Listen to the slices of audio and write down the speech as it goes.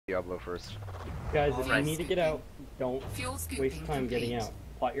Diablo first. Guys, if you Right. need to get out, don't waste time getting out.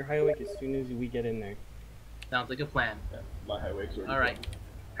 Plot your high wake as soon as we get in there. Sounds like a plan. Yeah, my high wake's already Alright.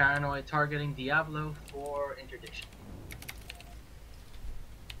 Paranoid targeting Diablo for interdiction.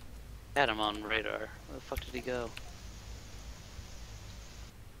 Had him on radar. Where the fuck did he go?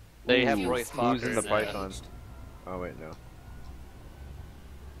 They have Roy Fokker. Who's in the Python? Oh wait, no.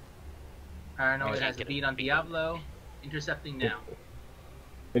 Paranoid has a beat on Diablo. Intercepting now.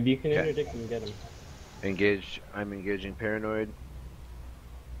 If you can Okay. interdict him, get him. Engage. I'm engaging Paranoid.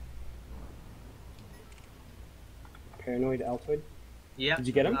 Paranoid Altoid. Yep. Did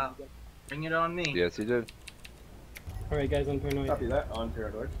you get him? Bring it on me. Yes, he did. Alright guys, on Paranoid. Copy that, on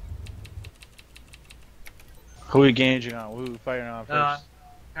Paranoid. Who are we engaging on? Who are we fighting on first?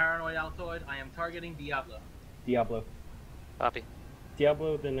 Paranoid Altoid, I am targeting Diablo. Diablo. Copy.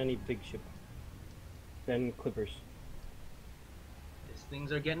 Diablo, then any big ship. Then Clippers. These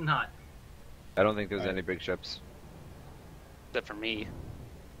things are getting hot. I don't think there's any big ships. Except for me.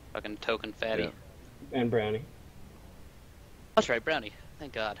 Fucking token fatty. Yeah. And Brownie. That's right, Brownie.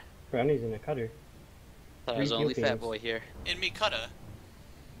 Thank God. Brownie's in a cutter. Thought I was the Three only kill fat cams. boy here. In Mikata.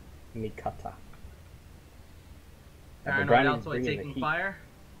 Mikata. Paranoid Brownie's Altoid bringing the taking heat. fire.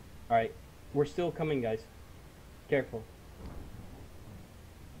 Alright. We're still coming, guys. Careful.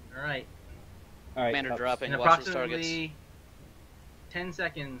 Alright. Alright. Commander Cups. dropping. In Watch his targets. approximately 10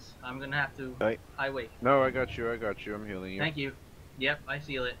 seconds, I'm gonna have to high wake. No, I got you. I'm healing you. Thank you. Yep, I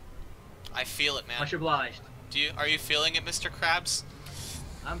feel it. I feel it, man. Much obliged. Are you feeling it, Mr. Krabs?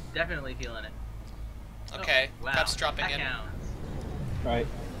 I'm definitely feeling it. Okay, Oh, wow. Krabs dropping that in. counts. Alright.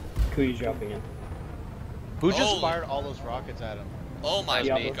 Kui's dropping in. Who just Oh. fired all those rockets at him? Oh my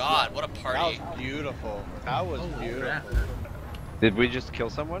Diablo. god, what a That party. was beautiful. That was beautiful. Crap. Did we just kill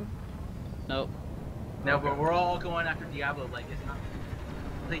someone? Nope. No, but we're all going after Diablo like it's not.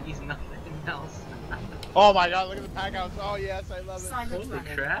 Like he's nothing else. Oh my god, look at the pack outs. Oh yes, I love it. Silent Holy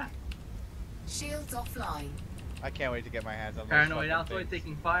running. crap. Shields offline. I can't wait to get my hands on those Paranoid fucking Altoid things.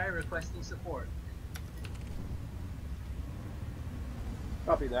 taking fire, requesting support.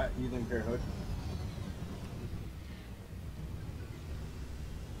 Copy that, using Paranoid.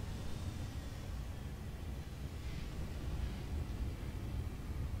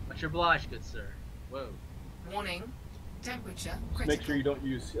 Much obliged, good sir. Whoa. Warning. Temperature Just critical. make sure you don't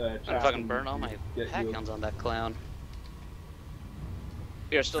use I'm chat fucking when burn all you my get pack healed. guns on that clown.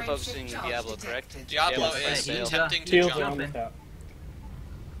 We are still Friendship focusing charge Diablo, detected. correct? Diablo Yeah, is fail. attempting to Shields are jump. almost out.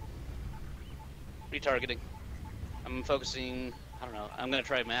 Retargeting. I'm focusing, I don't know, I'm gonna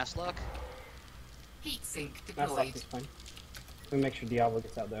try mass lock. Heat sink Mass lock deployed. is fine. Let me make sure Diablo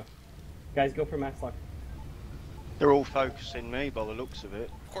gets out though. Guys, go for mass lock. They're all focusing me by the looks of it.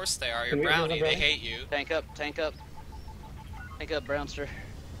 Of course they are, Can you're we heal Brownie, the they Brownie? hate you. Tank up, tank up. Tank up, Brownster.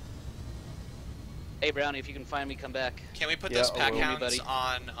 Hey Brownie, if you can find me, come back. Can we put Yeah, those I pack will. hounds Buddy.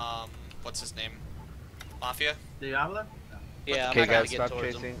 on, what's his name? Mafia? Diablo? Yeah, I'm Okay, trying guys, to get stop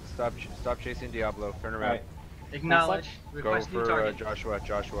towards chasing. him. Stop chasing Diablo. Turn around. Alright. Acknowledge. Go Requesting for target. Joshua.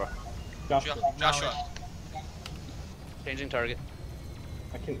 Joshua. Joshua. Changing target.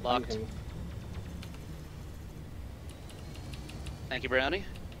 I can Locked. him. Thank you, Brownie.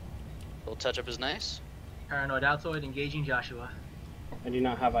 A little touch up is nice. Paranoid Altoid engaging Joshua. I do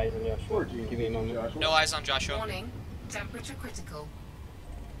not have eyes on Joshua. 14, Give me a moment. Joshua. No eyes on Joshua. Warning. Temperature critical.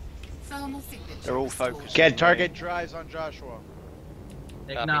 Thermal signature. They're all restored. focused. Get target drives on Joshua.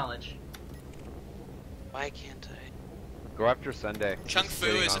 Acknowledge. Why can't I? Go after Sunday. Chung He's Fu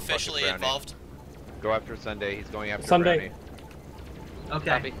sitting is on fucking officially Brownie. involved. Go after Sunday. He's going after Sunday. Brownie. Okay.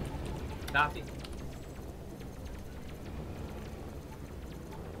 Copy. Copy.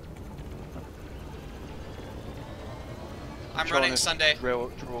 I'm Trying running to Sunday. Draw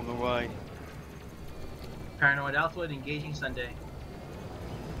them away. Paranoid Altoid engaging Sunday.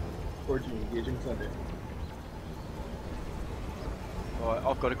 14, engaging Sunday. Alright,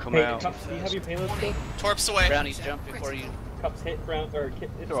 I've got to come Hey, out. Cups, do you have your payload still? Torps away. Brownies jump before you. Cups hit Brown or hit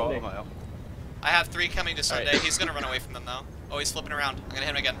It's alright, Sunday. I'm out. I have 3 coming to Sunday. Alright. He's gonna run away from them though. Oh, he's flipping around. I'm gonna hit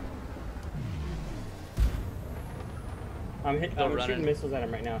him again. I'm Still shooting running. missiles at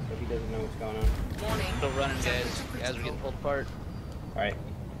him right now, so he doesn't know what's going on. Warning. Still running, guys. Temperature Guys are critical. getting pulled apart. Alright.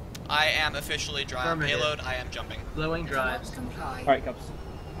 I am officially dry on Affirmative. payload. I am jumping. Blowing drive. Cannot comply. Alright, Cups.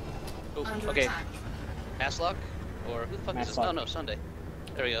 Oh, Under okay. attack. Mass lock? Or who the fuck Mass is this? lock. Oh no, Sunday.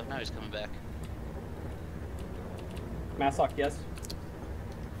 There we go. Now he's coming back. Mass lock, yes.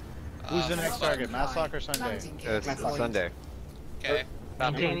 Who's the next fuck. target? Masslock or Sunday? Landing gear It's deployed. Sunday. Okay.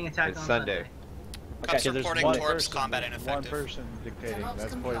 Maintaining attack It's on Sunday. Cups Okay. there's reporting one Torps person- combat One ineffective. person dictating. Cannot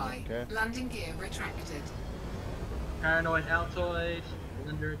That's comply. poison, okay? Landing gear retracted. Paranoid Altoid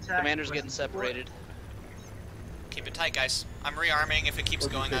Under attack. Commander's getting separated. Keep it tight, guys. I'm rearming. If it keeps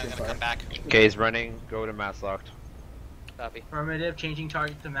going, I'm gonna come back. Okay, he's running. Go to mass locked. Copy. Affirmative. Changing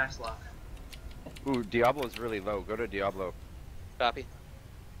target to max lock. Ooh, Diablo's really low. Go to Diablo. Copy.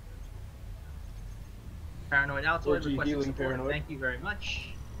 Paranoid Altoid Orgy requesting healing support. paranoid. Thank you very much.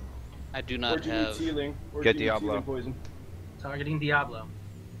 I do not Orgy have. needs healing. Orgy Get needs Diablo. healing poison. Targeting Diablo.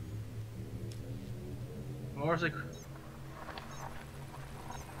 More's like.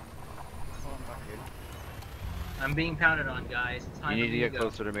 I'm being pounded on, guys. It's time You need for to me get go.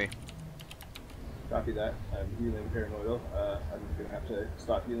 closer to me. Copy that. I'm healing paranoidal. I'm gonna have to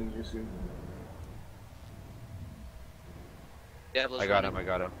stop healing you soon. Diablo's I got running. him. I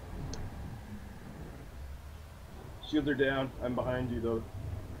got him. Shields are down. I'm behind you though.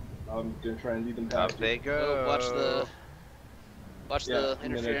 I'm gonna try and lead them Up past they you. go. Oh, watch Yeah, the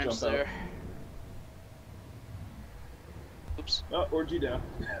I'm gonna interference jump out. there. Oops. Oh, Orgy down.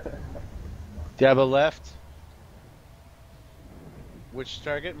 Diablo left. Which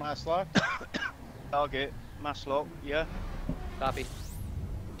target? Mass lock? Target, mass lock, yeah. Copy.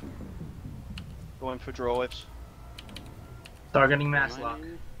 Going for drives. Targeting mass lock.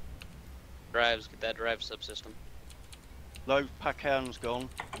 Drives. Get that drive subsystem. Low pack hound's gone.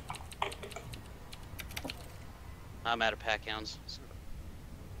 I'm out of pack hounds.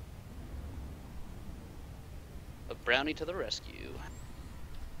 A brownie to the rescue.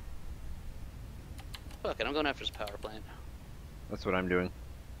 Fuck it, I'm going after his power plant. That's what I'm doing.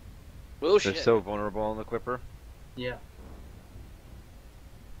 Oh They're shit. so vulnerable on the Clipper. Yeah.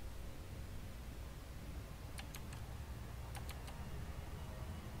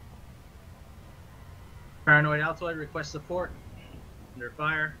 Paranoid Altoid requests support. Under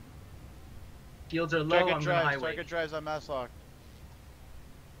fire. Shields are low Target on the drives. highway. Target drives on mass lock.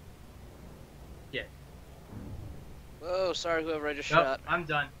 Yeah. Oh, sorry, whoever I just Nope, shot. I'm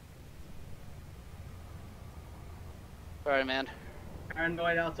done. Sorry, man.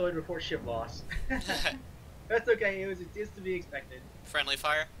 Paranoid Altoid report ship loss. That's okay. It's to be expected. Friendly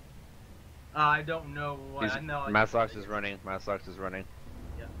fire. I don't know what. He's, I know. Maslox is running. Maslox is running.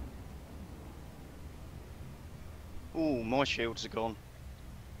 Ooh, my shields are gone.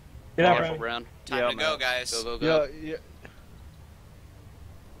 Get out, Careful, Brown. Brown. Time Yeah, to go, man. guys. Go, go, go. Yeah.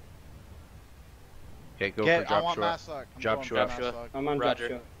 Okay, go Get, for I drop want shore. mass lock. I'm Drop going shore. for mass lock. I'm on Roger.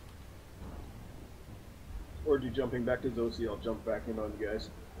 drop shot. Orgy jumping back to Zosi. I'll jump back in on you guys.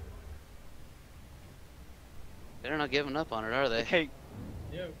 They're not giving up on it, are they? Keep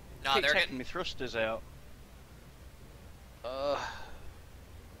Yeah. Nah, they're taking getting. my thrusters out.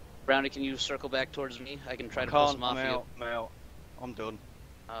 Brownie, can you circle back towards me? I can try to pull Can't, some off I'm you. out, I'm out. I'm done.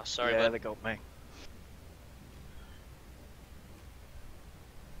 Oh, sorry, yeah, bud. they got me.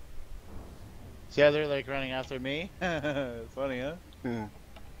 See how they're like running after me? It's funny, huh? Hmm.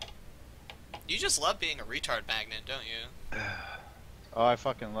 You just love being a retard magnet, don't you? Oh, I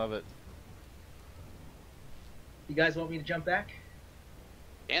fucking love it. You guys want me to jump back?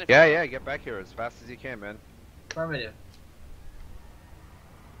 And if Yeah, yeah, get back here as fast as you can, man. Affirmative.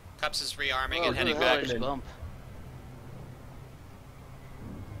 Cups is rearming Oh, and heading who the hell back. just bump?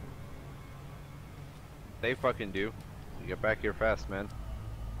 They fucking do. You get back here fast, man.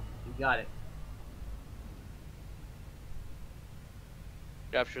 You got it.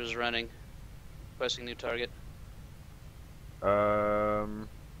 Dropship is running. Requesting new target.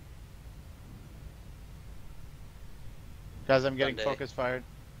 Guys, I'm getting Sunday. focus fired.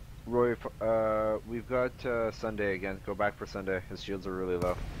 Roy, we've got Sunday again. Go back for Sunday. His shields are really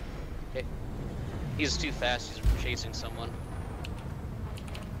low. He's too fast. He's chasing someone.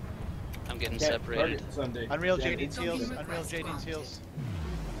 I'm getting Can't separated. target Sunday. Unreal Damn JD it. seals. Unreal JD seals.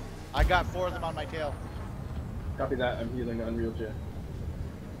 I got 4 of them on my tail. Copy that. I'm healing Unreal Jet.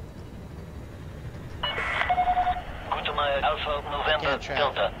 Guatemala Alpha November Can't track.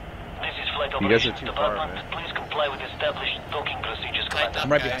 Delta. This is Flight You guys are Operations too far, Department. man. Please comply with established docking procedures, Tighten Commander. up,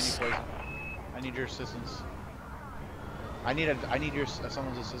 I'm right behind guys. you, Poison. I need your assistance. I need your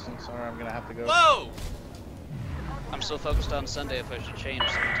someone's assistance, or I'm gonna have to go. Whoa! I'm so focused on Sunday. If I should change,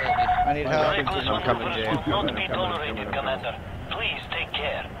 someone tell me. I need help. Reckless I'm coming, Jay. maneuvers will I'm not be coming, I'm tolerated, coming. Commander. Please take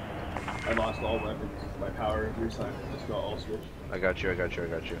care. I lost all weapons. My power reassignment just got all switched. I got you. I got you. I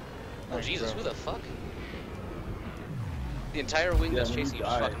got you. Oh Thanks, Jesus, bro. who the fuck? The entire wing that's when you chasing you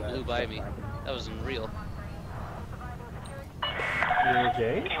just die, fucking that blew by stuff me. happens. That was unreal.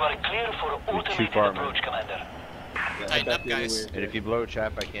 Jay? You are clear for You're too automated far, man. approach, Commander. Yeah, Tighten back up, the other guys. way, And if you blow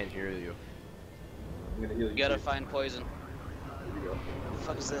chap, I can't hear you. I'm gonna heal you. You gotta too. find poison. Here we go. What the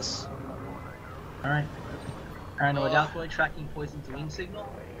fuck is this? Alright. Paranoid Oh. Alpha tracking poison to wing signal.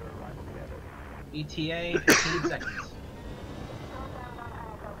 ETA 15 seconds.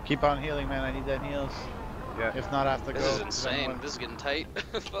 Keep on healing, man. I need that heals. Yeah. If not, I have to go. This is insane. This is getting tight.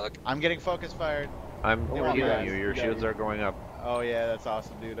 Fuck. I'm getting focus fired. I'm Don't worry, healing guys. you. Your We got shields you. are going up. Oh yeah, that's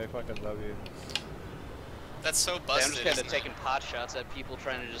awesome, dude. I fucking love you. That's so Yeah, I'm busted. just kind of isn't it? taking pot shots at people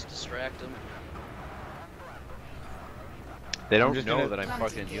trying to just distract them. They don't just know gonna- that I'm Planting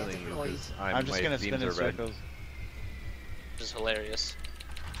fucking gear healing you deployed. because I'm just my gonna spin beams in are red. circles. Which is hilarious.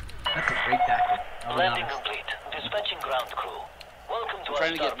 That's a great tactic. I'll be Landing honest. complete. Dispatching ground crew. Welcome to I'm our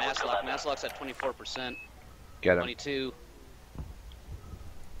trying to get starport mass lock. commander. Mass lock's at 24%. Get him. 22.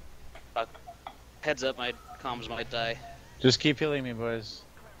 Heads up, my comms might die. Just keep healing me, boys.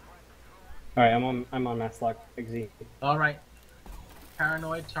 Alright, I'm on mass lock. XZ. All right.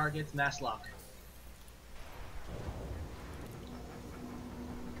 Paranoid targets mass lock.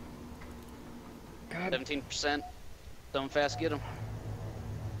 God. 17%. Someone fast, get him.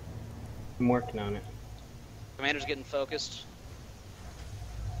 I'm working on it. Commander's getting focused.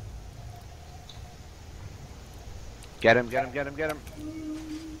 Get him. Get him. Get him. Get him.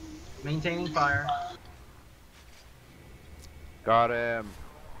 Maintaining fire. Got him.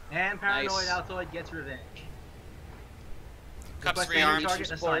 And paranoid Nice. Altoid gets revenge. Cups Requesting rearmed. target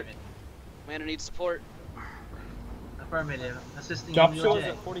Support. assignment. Commander needs support. Affirmative. Assisting Job Emil shows J.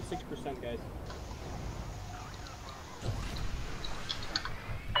 at 46%, guys.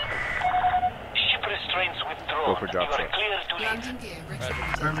 Ship restraints withdrawn. Go for drop You are shot. clear to leave. Landing gear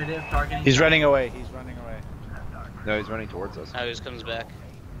retrofitted. Affirmative. Targeting. He's running away. He's running away. No, he's running towards us. Now he just comes back.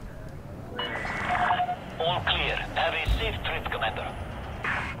 All clear. Have a safe trip, Commander.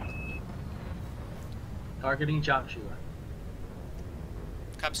 Targeting Joshua.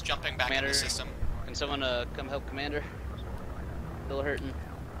 Cups jumping back Commander. in the system. Can someone come help Commander? Still hurting.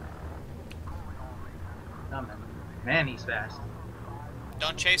 Coming. Man, he's fast.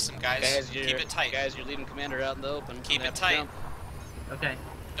 Don't chase them, guys. Keep it tight. Guys, you're leaving Commander out in the open. Keep They it have to tight. jump. Okay.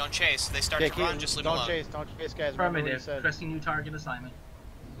 Don't chase. They start Yeah, to keep, run, just leave them don't alone. chase, guys. Remember what he Affirmative. said. Requesting new target assignment.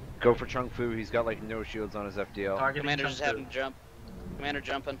 Go for Chung Fu. He's got like no shields on his FDL. Targeting Commander just Chengdu. having to jump. Commander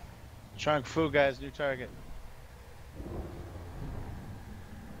jumping. Chunk Fu, guys, new target.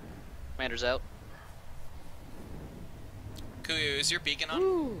 Commander's out. Kuyu, is your beacon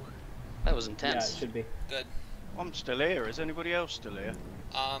on? That was Yeah, it intense. should be. Good. I'm still here. Is anybody else still here?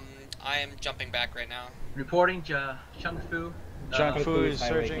 I am jumping back right now. Reporting Chung Fu. Chunk Fu Fu is is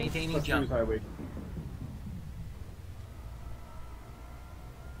highway. searching. Maintaining Let's jump. use highway.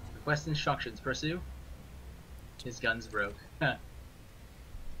 Request instructions. Pursue. His gun's broke.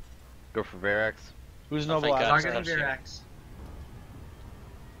 Go for Verax. Who's Oh, Noble thank God. Alex? Targeting Shit. Virax.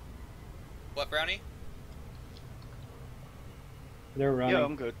 What, Brownie? They're running. Yeah,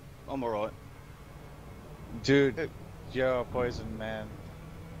 I'm good. I'm alright. Dude, yo, poison, man.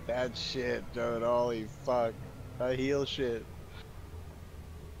 That shit, dude. Holy fuck. That heal shit.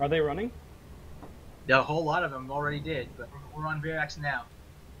 Are they running? A whole lot of them already did, but we're on Virax now.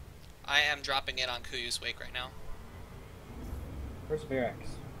 I am dropping in on Kuyu's wake right now. Where's Virax?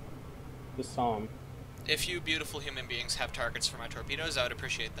 Just saw him. If you beautiful human beings have targets for my torpedoes, I would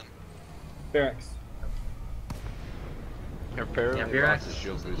appreciate them. Virax. Apparently Yeah, lost Virax his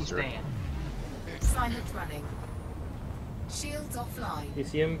shield he's booster. staying. Silent running. Shields offline. You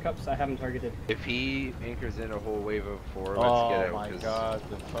see him, Cups? I haven't targeted. If he anchors in a whole wave of 4, let's Oh get out. my 'cause god,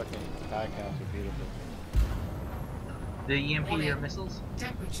 the fucking attack counts are beautiful. The EMP Warning. your missiles.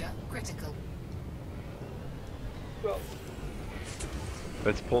 Temperature critical.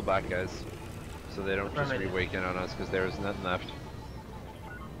 Let's pull back, guys. So they don't just Affirmative. re-waken on us because there's nothing left. You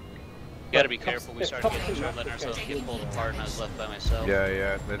gotta be careful. We started Cups getting and letting Master ourselves Chief. get pulled apart, and I was left by myself.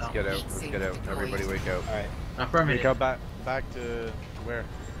 Yeah, let's Oh. get out. Let's get out. Everybody wake out. Alright. We Affirmative. go back to where?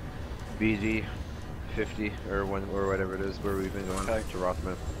 BD 50 or whatever it is where we've been going Okay. to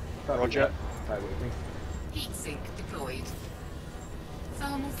Rothman. Copy Roger. that. Highway. Heat sink deployed.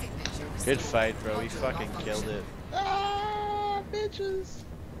 Thermal signature restored. Good fight, bro. We Module fucking malfunction. killed it. Ah, bitches.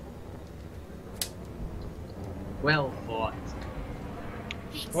 Well fought.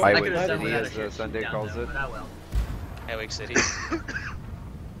 Heat Well, Highway I could have done City, without a as ship Sunday down calls there, it. but oh well. Highway City.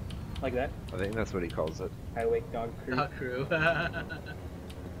 Like that? I think that's what he calls it. I wake dog crew. Dog crew.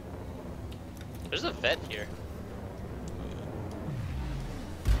 There's a vet here.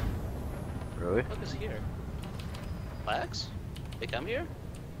 Really? What is here? Flags? They come here?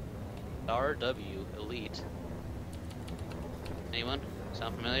 RW Elite. Anyone?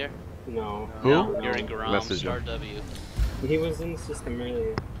 Sound familiar? No. Who? No. You're in Garam, Message Star him. W. He was in the system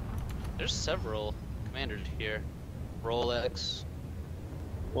earlier. There's several commanders here. Rolex,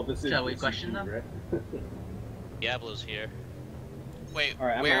 Well, this is Shall we the question CQ, them? right? Diablo's here. Wait,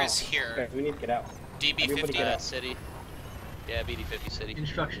 Alright, I'm where out. is here? Okay, we need to get out. Everybody DB50? get out. City. Yeah, BD-50 City.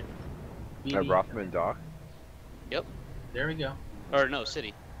 Instruction. At BD. Rothman Dock? Yep. There we go. Or no,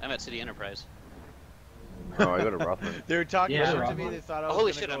 City. I'm at City Enterprise. Oh, I go to Rothman. They were talking Yeah, shit to Rothman. me. They thought I was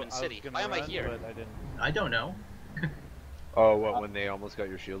Holy gonna shit, go, I'm in I was City. gonna Why am I run, here? But I didn't. I don't know. Oh, what, when they almost got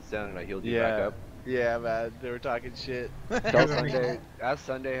your shields down and I healed you back up? Yeah, man. They were talking shit. Tell Sunday, ask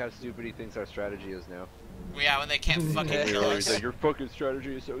Sunday how stupid he thinks our strategy is now. Yeah, when they can't fucking He's kill always us. like, your fucking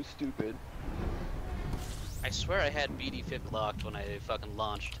strategy is so stupid. I swear I had BD-50 locked when I fucking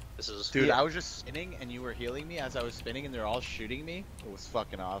launched. This is... Dude, I was just spinning and you were healing me as I was spinning and they're all shooting me. It was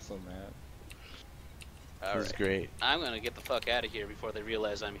fucking awesome, man. That was great. I'm gonna get the fuck out of here before they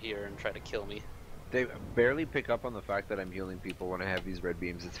realize I'm here and try to kill me. They barely pick up on the fact that I'm healing people when I have these red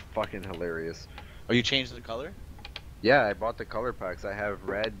beams. It's fucking hilarious. Oh, you changed the color? Yeah, I bought the color packs. I have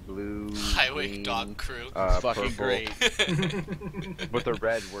red, blue, Highway green, dog crew. Fucking purple. great. But the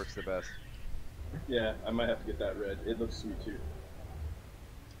red works the best. Yeah, I might have to get that red. It looks sweet too.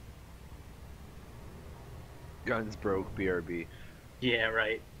 Guns broke, BRB. Yeah,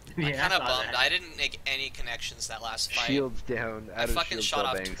 right. I'm Yeah, kind of saw bummed. that. I didn't make any connections that last fight. Shields down. I Out of fucking shield shot cell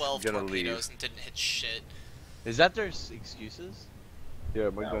off banks. 12 Gonna torpedoes leave. and didn't hit shit. Is that their excuses? Yeah,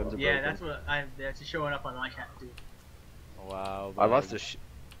 my guns are Yeah, broken. that's what that's showing up on my chat too. Wow. I lost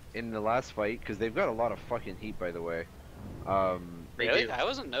in the last fight because they've got a lot of fucking heat, by the way. They Really? do. I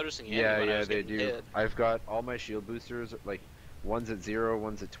wasn't noticing any Yeah, when I yeah, was they getting do. hit. I've got all my shield boosters. Like, one's at 0,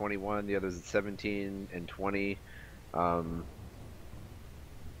 one's at 21, the other's at 17 and 20.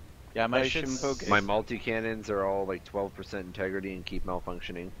 Yeah, my Nice shit's... info. My multi cannons are all like 12% integrity and keep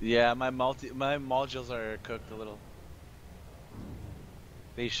malfunctioning. Yeah, my modules are cooked a little.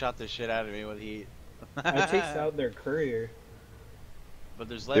 They shot the shit out of me with heat. I chased out their courier. But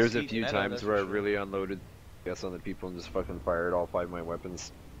there's less There's a heat few meta, times that's where I for sure. really unloaded gas on the people and just fucking fired all 5 of my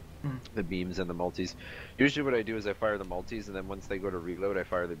weapons. The beams and the multis. Usually what I do is I fire the multis and then once they go to reload I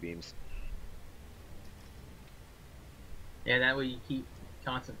fire the beams. Yeah, that way you keep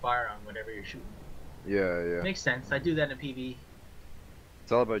constant fire on whatever you're shooting. Yeah, yeah. Makes sense. I do that in PV.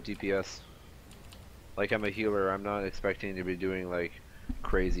 It's all about DPS. Like, I'm a healer, I'm not expecting to be doing like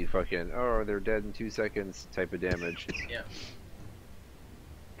crazy fucking, oh, they're dead in 2 seconds type of damage. Yeah.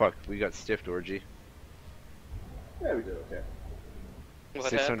 Fuck, we got stiffed, Orgy. Yeah, we did okay. What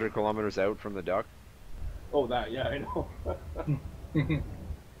 600 happened? kilometers out from the dock. Oh, that, yeah, I know.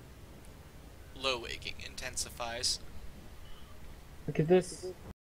 Low waking intensifies. Look at this.